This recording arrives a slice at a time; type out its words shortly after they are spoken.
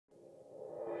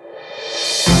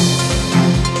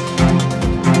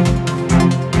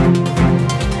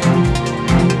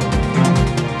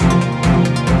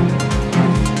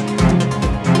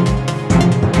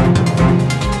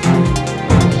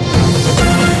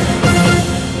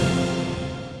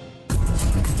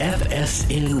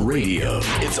FSN Radio.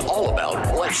 It's all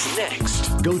about what's next.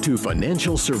 Go to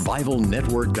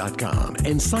financialsurvivalnetwork.com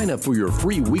and sign up for your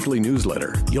free weekly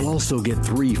newsletter. You'll also get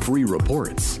 3 free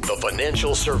reports. The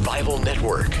Financial Survival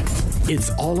Network. It's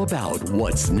all about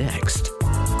what's next.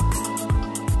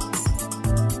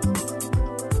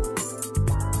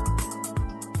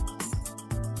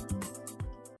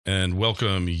 And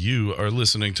welcome. You are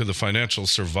listening to the Financial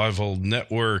Survival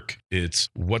Network. It's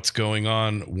What's Going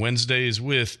On Wednesdays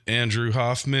with Andrew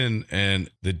Hoffman. And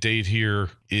the date here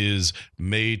is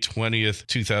May 20th,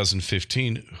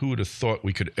 2015. Who would have thought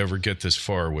we could ever get this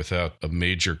far without a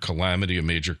major calamity, a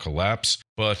major collapse?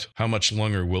 But how much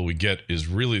longer will we get is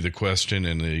really the question.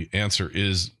 And the answer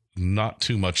is not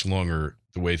too much longer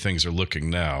the way things are looking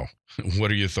now.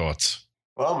 What are your thoughts?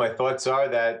 Well, my thoughts are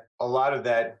that a lot of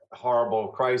that horrible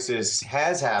crisis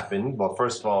has happened. Well,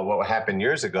 first of all, what happened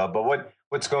years ago, but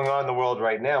what's going on in the world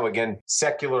right now? Again,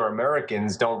 secular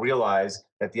Americans don't realize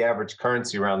that the average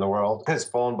currency around the world has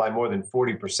fallen by more than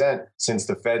 40% since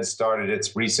the Fed started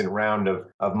its recent round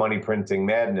of money printing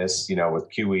madness, with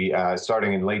QE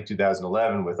starting in late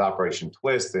 2011 with Operation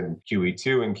Twist and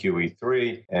QE2 and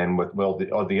QE3 and with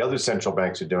all the other central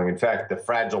banks are doing. In fact, the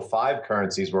fragile 5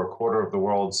 currencies where a quarter of the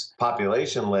world's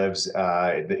population lives,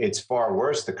 it's far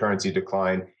worse, the currency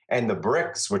decline. And the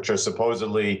BRICS, which are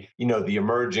supposedly, the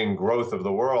emerging growth of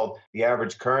the world, the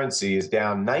average currency is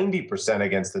down 90%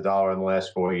 against the dollar in the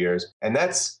last 4 years. And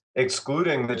that's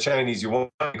excluding the Chinese yuan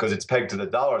because it's pegged to the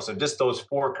dollar. So just those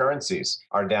 4 currencies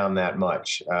are down that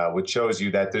much, which shows you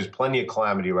that there's plenty of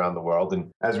calamity around the world.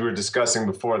 And as we were discussing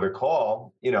before the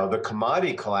call, the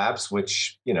commodity collapse,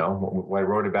 which, what I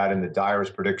wrote about in the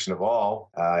direst prediction of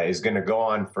all, is going to go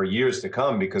on for years to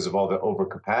come because of all the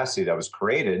overcapacity that was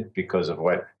created because of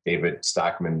what David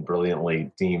Stockman brilliantly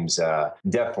deems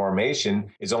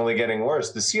deformation, is only getting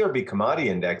worse. The CRB commodity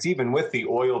index, even with the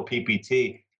oil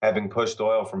PPT, having pushed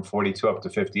oil from 42 up to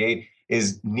 58,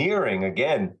 is nearing,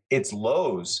 again, its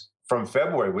lows from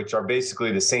February, which are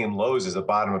basically the same lows as the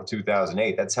bottom of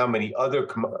 2008. That's how many other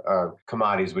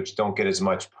commodities, which don't get as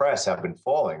much press, have been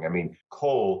falling. I mean,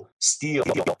 coal, steel,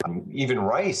 even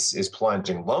rice is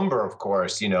plunging. Lumber, of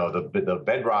course, the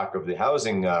bedrock of the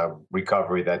housing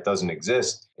recovery that doesn't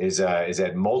exist, is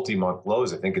at multi-month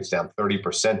lows. I think it's down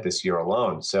 30% this year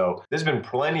alone. So there's been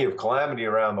plenty of calamity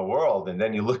around the world. And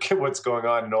then you look at what's going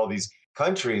on in all these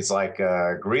countries like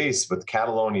Greece, with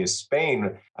Catalonia,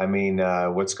 Spain. I mean,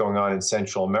 what's going on in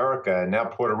Central America, and now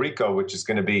Puerto Rico, which is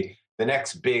going to be the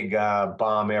next big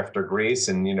bomb after Greece.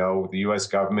 And, the U.S.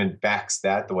 government backs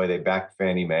that the way they backed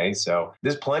Fannie Mae. So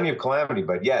there's plenty of calamity.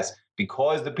 But yes,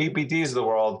 because the PPTs of the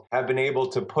world have been able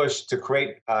to push to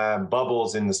create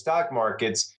bubbles in the stock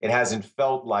markets, it hasn't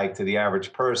felt like to the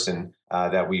average person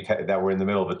that we're in the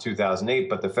middle of a 2008.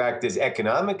 But the fact is,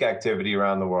 economic activity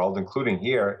around the world, including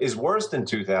here, is worse than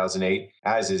 2008,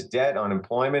 as is debt,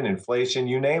 unemployment, inflation,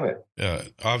 you name it. Yeah,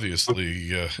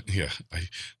 obviously, I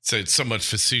say it somewhat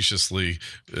facetiously.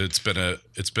 It's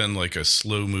been like a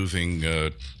slow-moving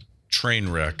train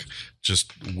wreck,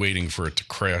 just waiting for it to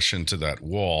crash into that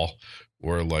wall,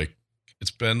 or like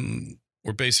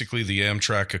we're basically the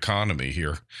Amtrak economy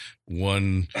here,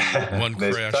 one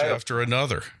crash after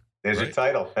another. There's your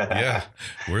title. Yeah,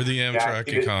 we're the Amtrak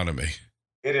economy.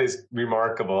 It is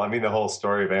remarkable. I mean, the whole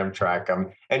story of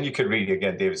Amtrak, and you could read,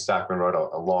 again, David Stockman wrote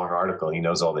a long article. He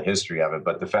knows all the history of it.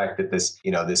 But the fact that it's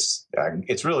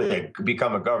really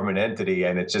become a government entity,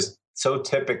 and it's just so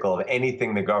typical of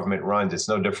anything the government runs. It's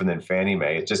no different than Fannie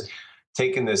Mae. It's just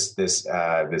taking this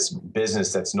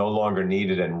business that's no longer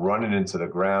needed and run it into the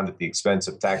ground at the expense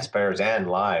of taxpayers and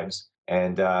lives.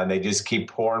 And they just keep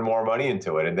pouring more money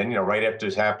into it. And then, right after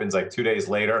this happens, like 2 days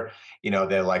later,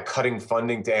 they're like cutting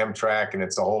funding to Amtrak. And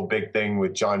it's a whole big thing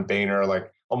with John Boehner,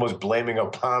 like almost blaming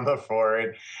Obama for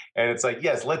it. And it's like,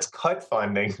 yes, let's cut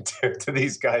funding to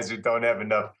these guys who don't have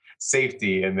enough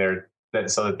safety in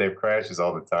so that they have crashes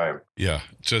all the time. Yeah,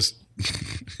 it's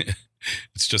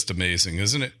just amazing,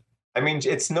 isn't it? I mean,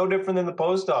 it's no different than the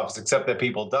post office, except that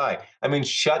people die. I mean,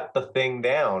 shut the thing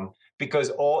down,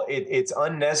 because it's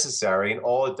unnecessary, and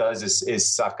all it does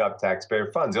is suck up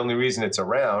taxpayer funds. The only reason it's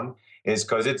around is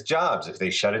because it's jobs. If they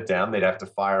shut it down, they'd have to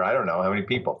fire, I don't know how many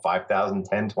people, 5,000,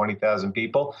 10, 20,000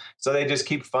 people. So they just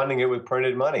keep funding it with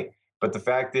printed money. But the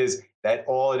fact is that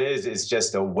all it is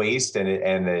just a waste, and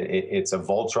it's a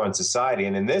vulture on society.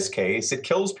 And in this case, it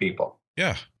kills people.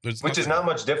 Yeah. Which is not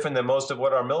much different than most of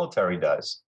what our military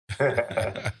does.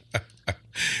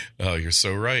 Oh, you're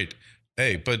so right.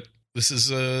 Hey, but this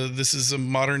is a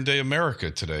modern day America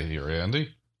today here,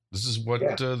 Andy. This is what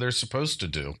they're supposed to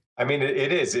do. I mean,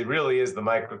 it is. It really is the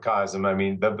microcosm. I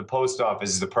mean, the post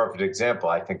office is the perfect example.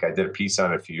 I think I did a piece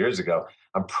on it a few years ago.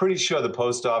 I'm pretty sure the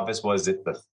post office was it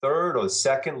the third or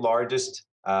second largest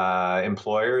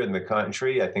employer in the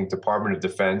country. I think Department of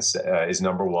Defense is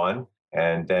number one,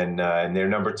 and then and they're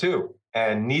number two.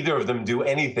 And neither of them do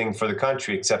anything for the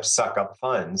country except suck up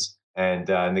funds. And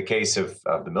in the case of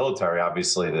the military,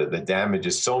 obviously, the damage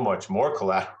is so much more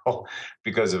collateral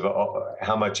because of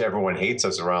how much everyone hates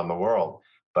us around the world.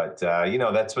 But,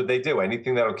 that's what they do.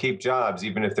 Anything that'll keep jobs,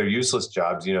 even if they're useless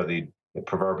jobs, the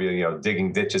proverbial,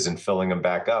 digging ditches and filling them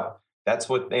back up. That's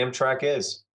what Amtrak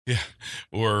is. Yeah.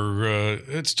 Or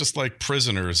it's just like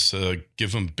prisoners,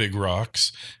 give them big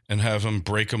rocks and have them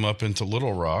break them up into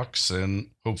little rocks and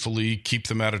hopefully keep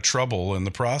them out of trouble in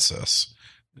the process.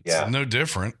 It's no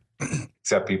different.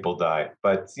 Except people die.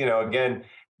 But, again,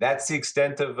 that's the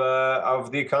extent of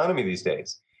the economy these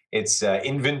days. It's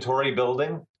inventory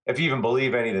building. If you even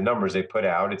believe any of the numbers they put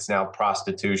out, it's now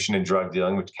prostitution and drug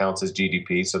dealing, which counts as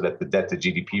GDP, so that the debt to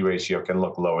GDP ratio can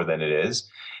look lower than it is.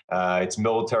 It's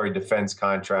military defense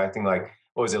contracting. Like,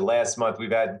 what was it last month?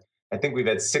 I think we've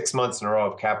had 6 months in a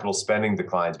row of capital spending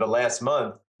declines. But last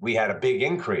month, we had a big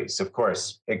increase. Of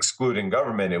course, excluding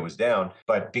government, it was down,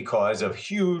 but because of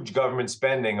huge government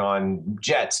spending on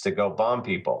jets to go bomb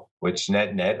people, which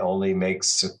net only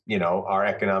makes, our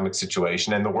economic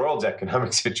situation and the world's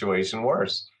economic situation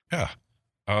worse. Yeah.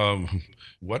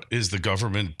 What is the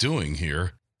government doing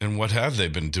here? And what have they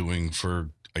been doing for,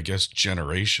 I guess,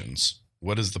 generations?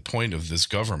 What is the point of this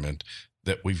government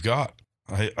that we've got?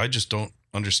 I just don't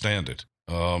understand it.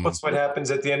 That's what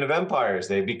happens at the end of empires.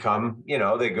 They become,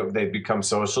 they become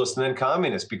socialist and then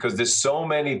communist because there's so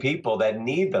many people that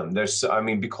need them.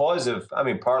 Partly because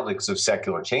of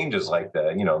secular changes like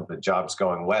the jobs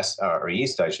going west or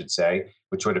east, I should say,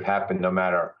 which would have happened no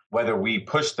matter whether we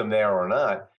pushed them there or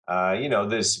not.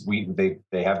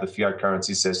 They have the fiat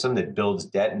currency system that builds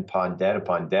debt upon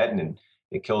debt, and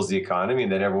it kills the economy,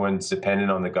 and then everyone's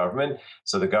dependent on the government.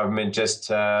 So the government just,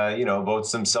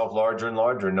 votes themselves larger and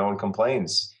larger, and no one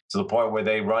complains to the point where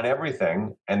they run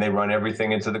everything, and they run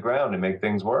everything into the ground and make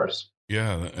things worse.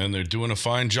 Yeah, and they're doing a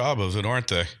fine job of it, aren't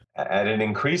they? At an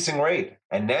increasing rate.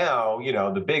 And now,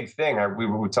 the big thing we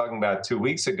were talking about 2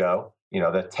 weeks ago,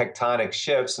 the tectonic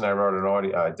shifts, and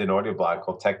I did an audio blog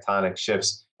called Tectonic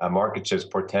Shifts, Market Shifts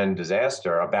Portend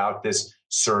Disaster, about this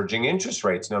surging interest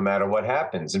rates no matter what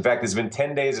happens. In fact, there's been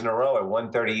 10 days in a row at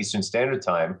 1:30 Eastern Standard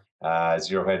Time.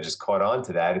 Zero Hedge just caught on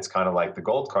to that. It's kind of like the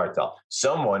gold cartel.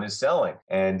 Someone is selling.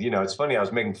 And, it's funny, I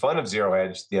was making fun of Zero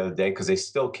Hedge the other day because they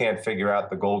still can't figure out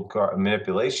the gold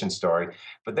manipulation story.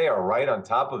 But they are right on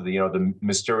top of the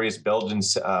mysterious Belgian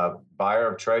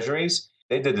buyer of treasuries.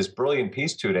 They did this brilliant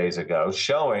piece 2 days ago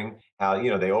showing how,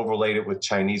 they overlaid it with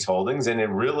Chinese holdings. And it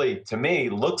really, to me,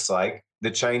 looks like the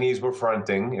Chinese were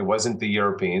fronting. It wasn't the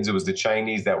Europeans. It was the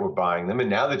Chinese that were buying them. And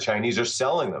now the Chinese are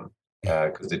selling them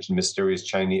because the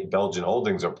mysterious Belgian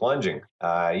holdings are plunging.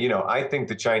 I think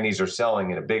the Chinese are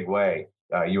selling in a big way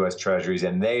U.S. treasuries.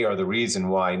 And they are the reason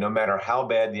why, no matter how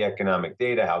bad the economic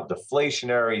data, how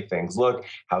deflationary things look,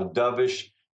 how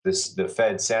dovish the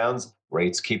Fed sounds,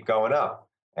 rates keep going up.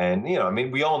 And,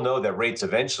 we all know that rates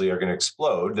eventually are going to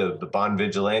explode. The bond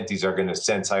vigilantes are going to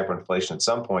sense hyperinflation at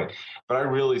some point. But I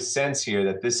really sense here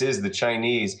that this is the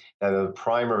Chinese that are the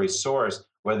primary source,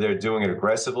 whether they're doing it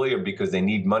aggressively or because they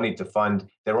need money to fund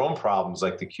their own problems,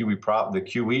 like the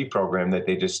QE program that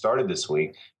they just started this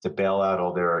week to bail out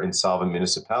all their insolvent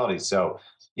municipalities. So,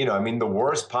 the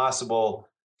worst possible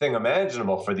thing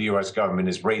imaginable for the U.S. government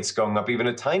is rates going up even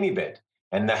a tiny bit,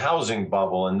 and the housing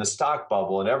bubble and the stock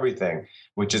bubble and everything,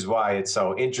 which is why it's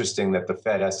so interesting that the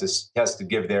Fed has to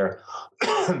give their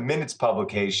minutes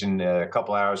publication a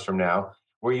couple hours from now,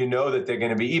 where that they're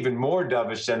going to be even more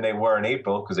dovish than they were in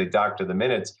April because they doctor the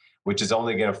minutes, which is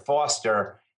only going to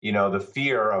foster, the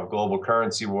fear of global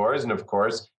currency wars and, of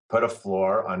course, put a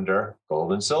floor under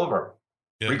gold and silver,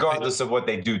 regardless of what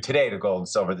they do today to gold and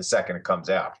silver the second it comes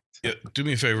out. Yeah, do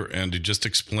me a favor, Andy. Just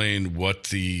explain what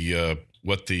the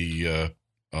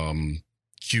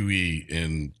QE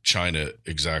in China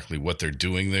exactly, what they're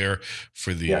doing there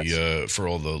for the for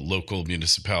all the local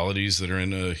municipalities that are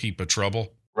in a heap of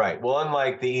trouble. Right. Well,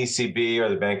 unlike the ECB or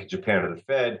the Bank of Japan or the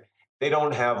Fed, they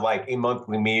don't have like a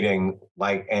monthly meeting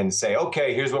and say,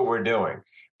 okay, here's what we're doing.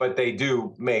 But they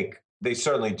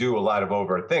certainly do a lot of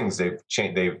overt things. They've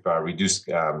reduced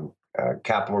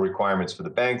capital requirements for the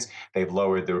banks. They've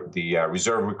lowered the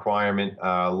reserve requirement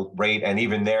rate and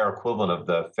even their equivalent of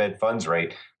the Fed funds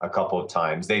rate a couple of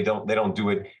times. They don't do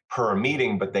it per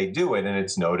meeting, but they do it, and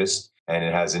it's noticed, and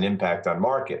it has an impact on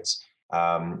markets.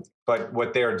 But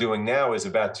what they're doing now is,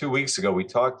 about 2 weeks ago, we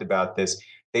talked about this.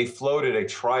 they floated a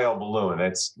trial balloon.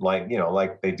 It's like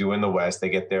they do in the West. They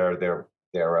get their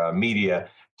media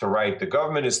to write. The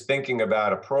government is thinking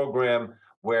about a program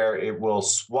where it will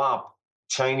swap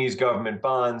Chinese government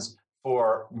bonds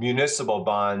for municipal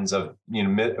bonds of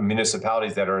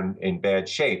municipalities that are in bad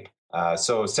shape.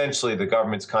 So essentially, the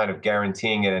government's kind of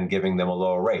guaranteeing it and giving them a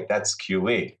lower rate. That's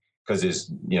QE, because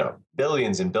there's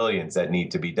billions and billions that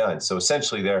need to be done. So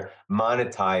essentially, they're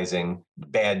monetizing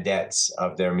bad debts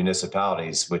of their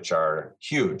municipalities, which are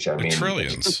huge. I mean,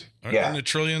 trillions. Yeah. In the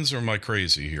trillions, or am I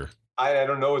crazy here? I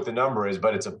don't know what the number is,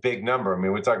 but it's a big number. I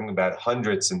mean, we're talking about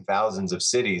hundreds and thousands of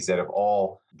cities that have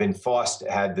all been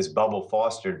had this bubble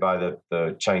fostered by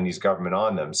the Chinese government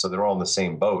on them. So they're all in the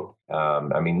same boat.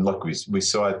 I mean, look, we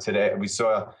saw it today.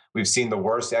 We've seen the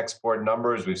worst export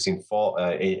numbers. We've seen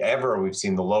ever. We've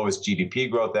seen the lowest GDP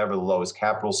growth ever, the lowest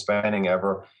capital spending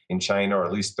ever in China, or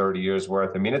at least 30 years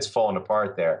worth. I mean, it's fallen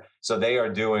apart there. So they are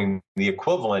doing the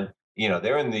equivalent.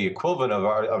 They're in the equivalent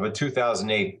of a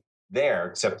 2008 there,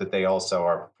 except that they also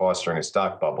are fostering a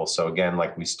stock bubble. So again,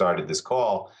 like we started this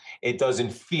call, it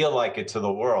doesn't feel like it to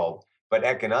the world, but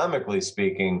economically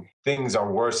speaking, things are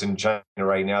worse in China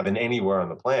right now than anywhere on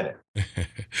the planet.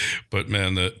 But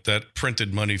man, that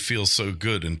printed money feels so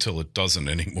good until it doesn't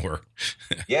anymore.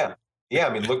 Yeah. I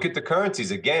mean, look at the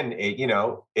currencies again.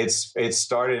 It's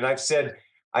started, and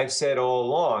I've said all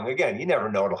along, again, you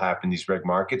never know what'll happen in these reg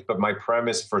markets, but my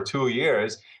premise for 2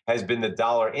 years has been the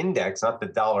dollar index, not the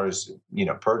dollar's,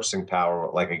 purchasing power,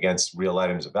 like against real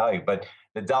items of value, but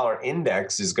the dollar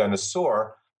index is going to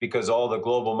soar because all the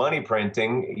global money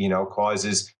printing,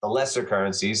 causes the lesser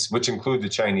currencies, which include the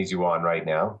Chinese yuan right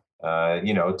now,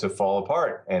 to fall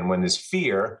apart. And when there's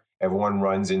fear, everyone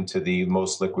runs into the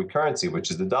most liquid currency,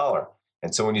 which is the dollar.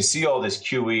 And so when you see all this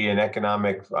QE and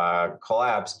economic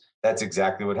collapse, that's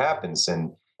exactly what happens.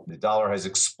 And the dollar has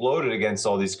exploded against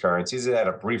all these currencies. It had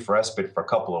a brief respite for a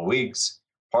couple of weeks,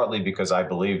 partly because I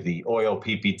believe the oil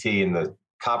PPT and the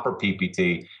copper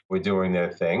PPT were doing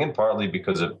their thing, and partly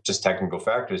because of just technical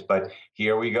factors. But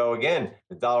here we go again.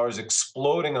 The dollar is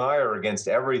exploding higher against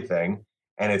everything.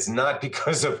 And it's not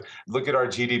because of, look at our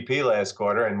GDP last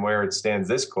quarter and where it stands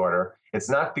this quarter. It's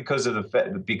not because of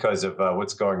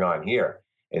what's going on here.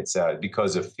 It's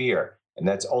because of fear. And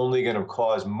that's only going to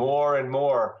cause more and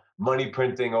more money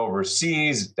printing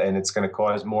overseas. And it's going to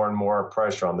cause more and more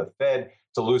pressure on the Fed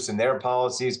to loosen their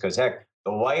policies. Because heck,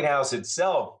 the White House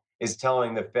itself is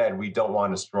telling the Fed, we don't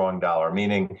want a strong dollar,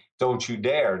 meaning don't you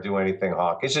dare do anything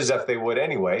hawkish, as if they would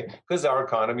anyway, because our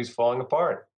economy is falling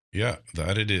apart. Yeah,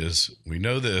 that it is. We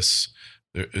know this.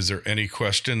 Is there any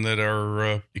question that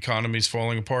our economy is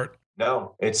falling apart?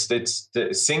 No, it's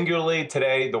singularly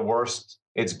today the worst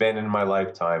it's been in my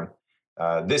lifetime.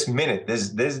 This minute,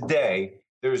 this day,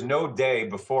 there's no day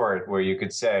before it where you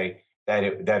could say that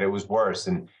it was worse.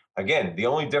 And again, the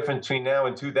only difference between now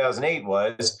and 2008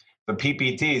 was the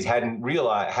PPTs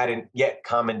hadn't yet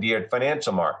commandeered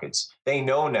financial markets. They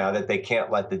know now that they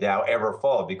can't let the Dow ever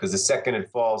fall, because the second it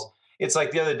falls, it's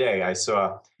like the other day I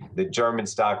saw the German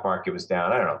stock market was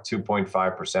down,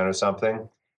 2.5% or something,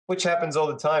 which happens all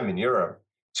the time in Europe.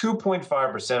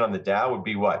 2.5% on the Dow would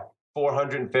be what,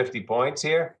 450 points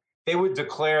here?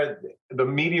 The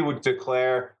media would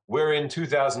declare we're in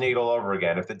 2008 all over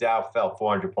again if the Dow fell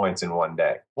 400 points in one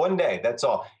day. One day, that's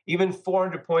all. Even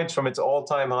 400 points from its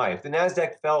all-time high. If the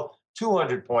NASDAQ fell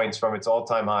 200 points from its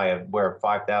all-time high of where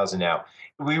 5,000 now,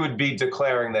 we would be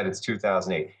declaring that it's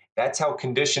 2008. That's how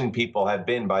conditioned people have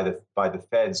been by the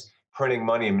Feds printing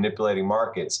money and manipulating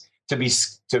markets to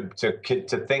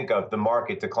think of the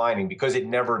market declining, because it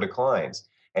never declines.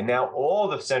 And now all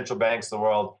the central banks of the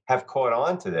world have caught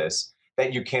on to this,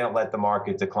 that you can't let the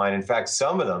market decline. In fact,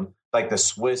 some of them, like the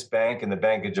Swiss Bank and the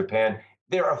Bank of Japan,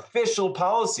 their official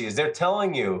policies, they're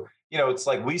telling you, it's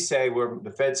like we say,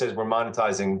 the Fed says we're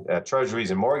monetizing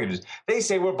treasuries and mortgages. They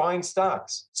say we're buying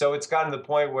stocks. So it's gotten to the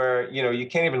point where, you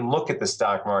can't even look at the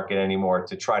stock market anymore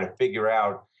to try to figure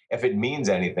out if it means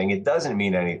anything. It doesn't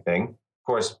mean anything. Of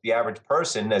course, the average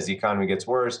person, as the economy gets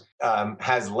worse,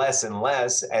 has less and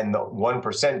less, and the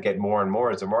 1% get more and more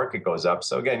as the market goes up.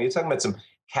 So again, you're talking about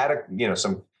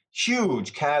some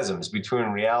huge chasms between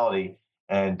reality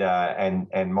and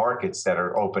markets that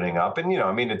are opening up. And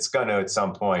it's going to at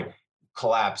some point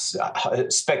collapse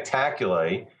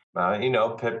spectacularly.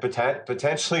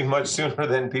 Potentially much sooner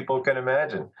than people can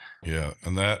imagine. Yeah,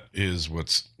 and that is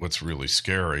what's really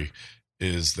scary,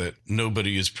 is that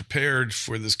nobody is prepared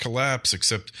for this collapse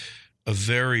except a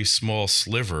very small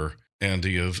sliver,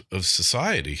 Andy, of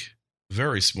society.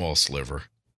 Very small sliver.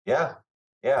 Yeah.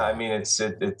 I mean,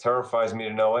 it terrifies me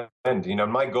to no end.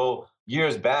 My goal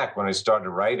years back when I started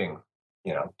writing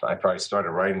I probably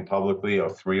started writing publicly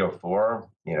 03, 04.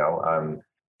 It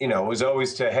was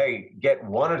always to, hey, get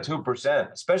 1 or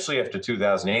 2%, especially after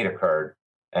 2008 occurred.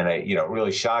 And it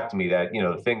really shocked me that,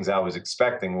 the things I was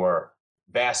expecting were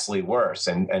vastly worse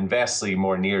and vastly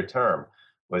more near term.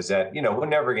 Was that, we're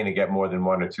never going to get more than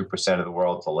 1 or 2% of the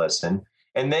world to listen.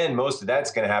 And then most of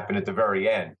that's going to happen at the very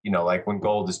end, like when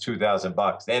gold is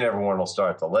 $2,000, then everyone will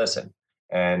start to listen.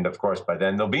 And of course, by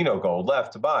then there'll be no gold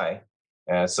left to buy.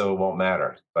 So it won't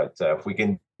matter. But if we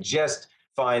can just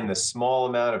find the small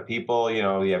amount of people, you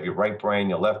have your right brain,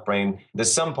 your left brain,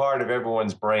 there's some part of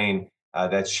everyone's brain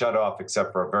that's shut off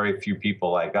except for a very few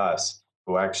people like us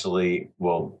who actually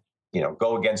will,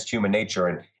 go against human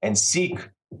nature and seek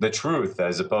the truth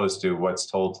as opposed to what's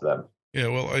told to them. Yeah,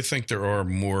 well, I think there are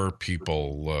more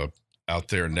people out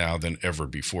there now than ever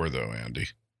before, though, Andy.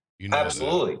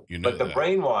 Absolutely. But the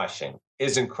brainwashing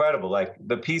is incredible. Like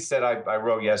the piece that I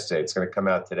wrote yesterday, it's going to come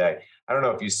out today. I don't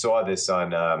know if you saw this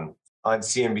on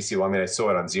CNBC. Well, I saw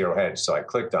it on Zero Hedge, so I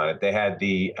clicked on it. They had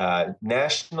the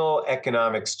National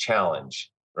Economics Challenge,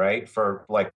 right, for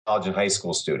like college and high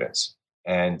school students.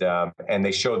 And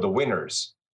they showed the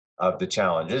winners of the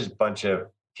challenge. There's a bunch of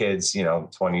kids,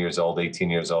 20 years old, 18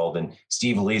 years old. And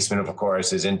Steve Leisman, of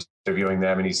course, is interviewing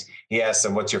them. And he asks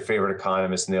them, what's your favorite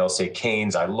economist? And they all say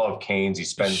Keynes. I love Keynes. He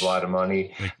spends a lot of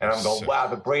money. And I'm going, wow,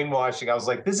 the brainwashing. I was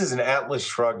like, this is an Atlas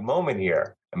Shrugged moment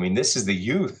here. This is the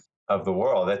youth of the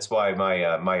world. That's why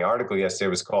my article yesterday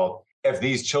was called, If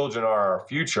These Children Are Our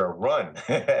Future, Run.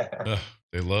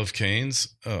 They love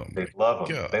Keynes? Oh, they love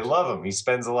him. God. They love him. He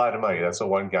spends a lot of money. That's what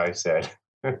one guy said.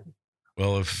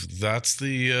 Well, if that's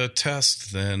the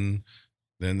test, then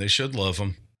they should love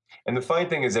him. And the funny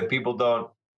thing is that people don't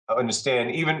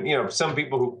understand, even, some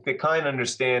people who they kind of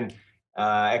understand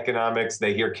economics,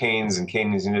 they hear Keynes and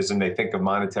Keynesianism, they think of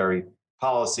monetary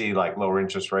policy like lower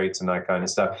interest rates and that kind of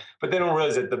stuff. But they don't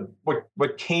realize that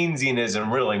what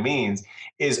Keynesianism really means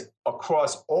is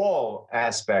across all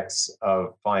aspects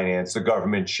of finance, the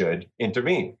government should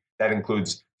intervene. That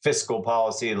includes fiscal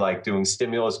policy, like doing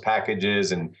stimulus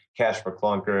packages and cash for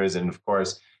clunkers. And of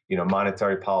course,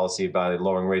 monetary policy by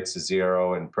lowering rates to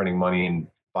zero and printing money and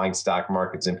buying stock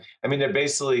markets. And they're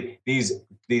basically these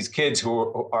kids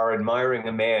who are admiring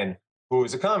a man who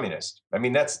is a communist.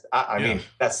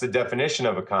 That's the definition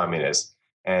of a communist.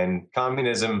 And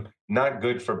communism, not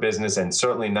good for business and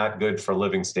certainly not good for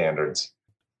living standards.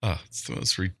 It's the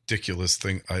most ridiculous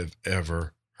thing I've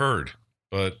ever heard.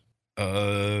 But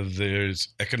there's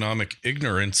economic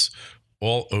ignorance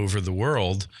all over the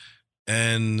world.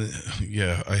 And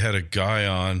yeah, I had a guy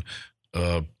on,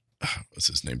 what's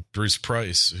his name? Bruce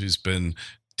Price, who's been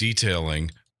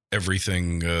detailing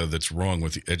everything that's wrong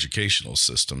with the educational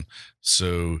system.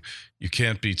 So you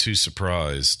can't be too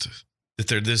surprised that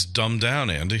they're this dumbed down,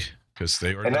 Andy, because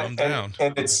they are dumbed down.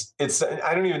 And it's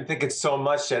I don't even think it's so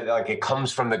much that like it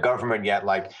comes from the government yet.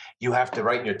 Like you have to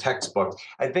write in your textbook.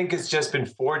 I think it's just been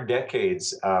 4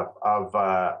 decades of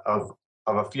a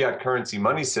fiat currency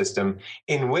money system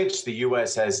in which the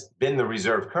U.S. has been the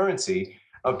reserve currency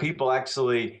of people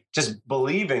actually just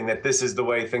believing that this is the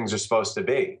way things are supposed to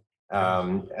be.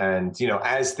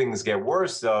 As things get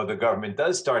worse, though, the government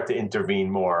does start to intervene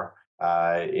more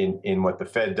in what the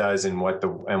Fed does and what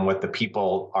the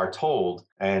people are told.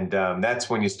 And that's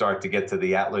when you start to get to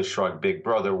the Atlas Shrugged Big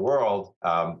Brother world,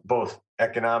 both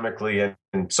economically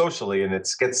and socially. And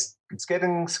it's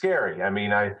getting scary. I'm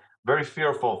very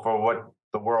fearful for what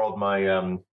the world my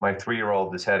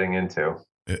 3-year-old is heading into.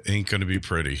 It ain't going to be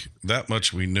pretty. That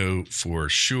much we know for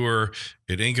sure.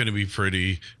 It ain't going to be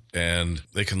pretty. And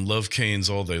they can love Keynes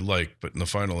all they like, but in the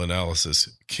final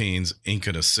analysis, Keynes ain't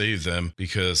going to save them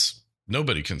because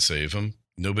nobody can save them.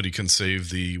 Nobody can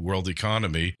save the world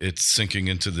economy. It's sinking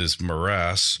into this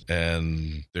morass,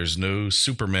 and there's no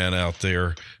Superman out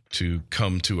there to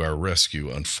come to our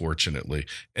rescue, unfortunately.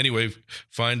 Anyway,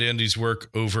 find Andy's work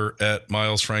over at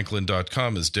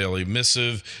milesfranklin.com, his daily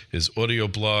missive, his audio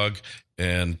blog,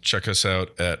 and check us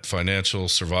out at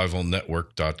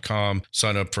financialsurvivalnetwork.com.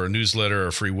 Sign up for a newsletter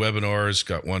or free webinars.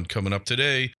 Got one coming up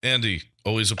today. Andy,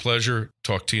 always a pleasure.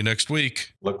 Talk to you next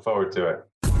week. Look forward to it.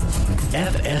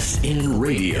 FSN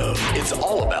Radio. It's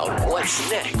all about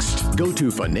what's next. Go to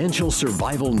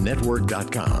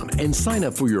financialsurvivalnetwork.com and sign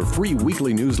up for your free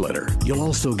weekly newsletter. You'll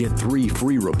also get 3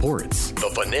 free reports.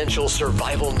 The Financial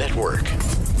Survival Network.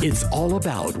 It's all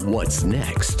about what's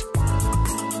next.